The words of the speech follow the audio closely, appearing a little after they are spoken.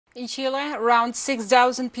In Chile, around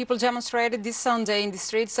 6,000 people demonstrated this Sunday in the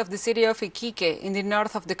streets of the city of Iquique, in the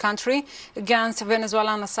north of the country, against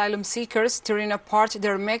Venezuelan asylum seekers tearing apart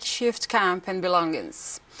their makeshift camp and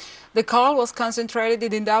belongings. The call was concentrated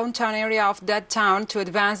in the downtown area of that town to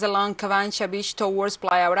advance along Cavancha Beach towards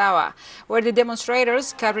Playa Brava, where the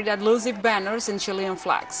demonstrators carried elusive banners and Chilean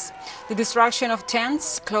flags. The destruction of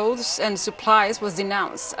tents, clothes and supplies was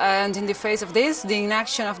denounced, and in the face of this, the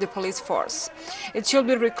inaction of the police force. It should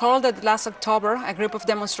be recalled that last October, a group of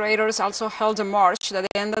demonstrators also held a march that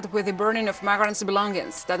ended with the burning of migrants'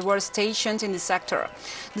 belongings that were stationed in the sector.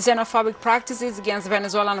 The xenophobic practices against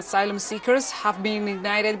Venezuelan asylum seekers have been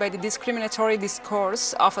ignited by the discriminatory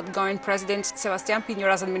discourse of outgoing President Sebastián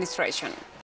Piñera's administration.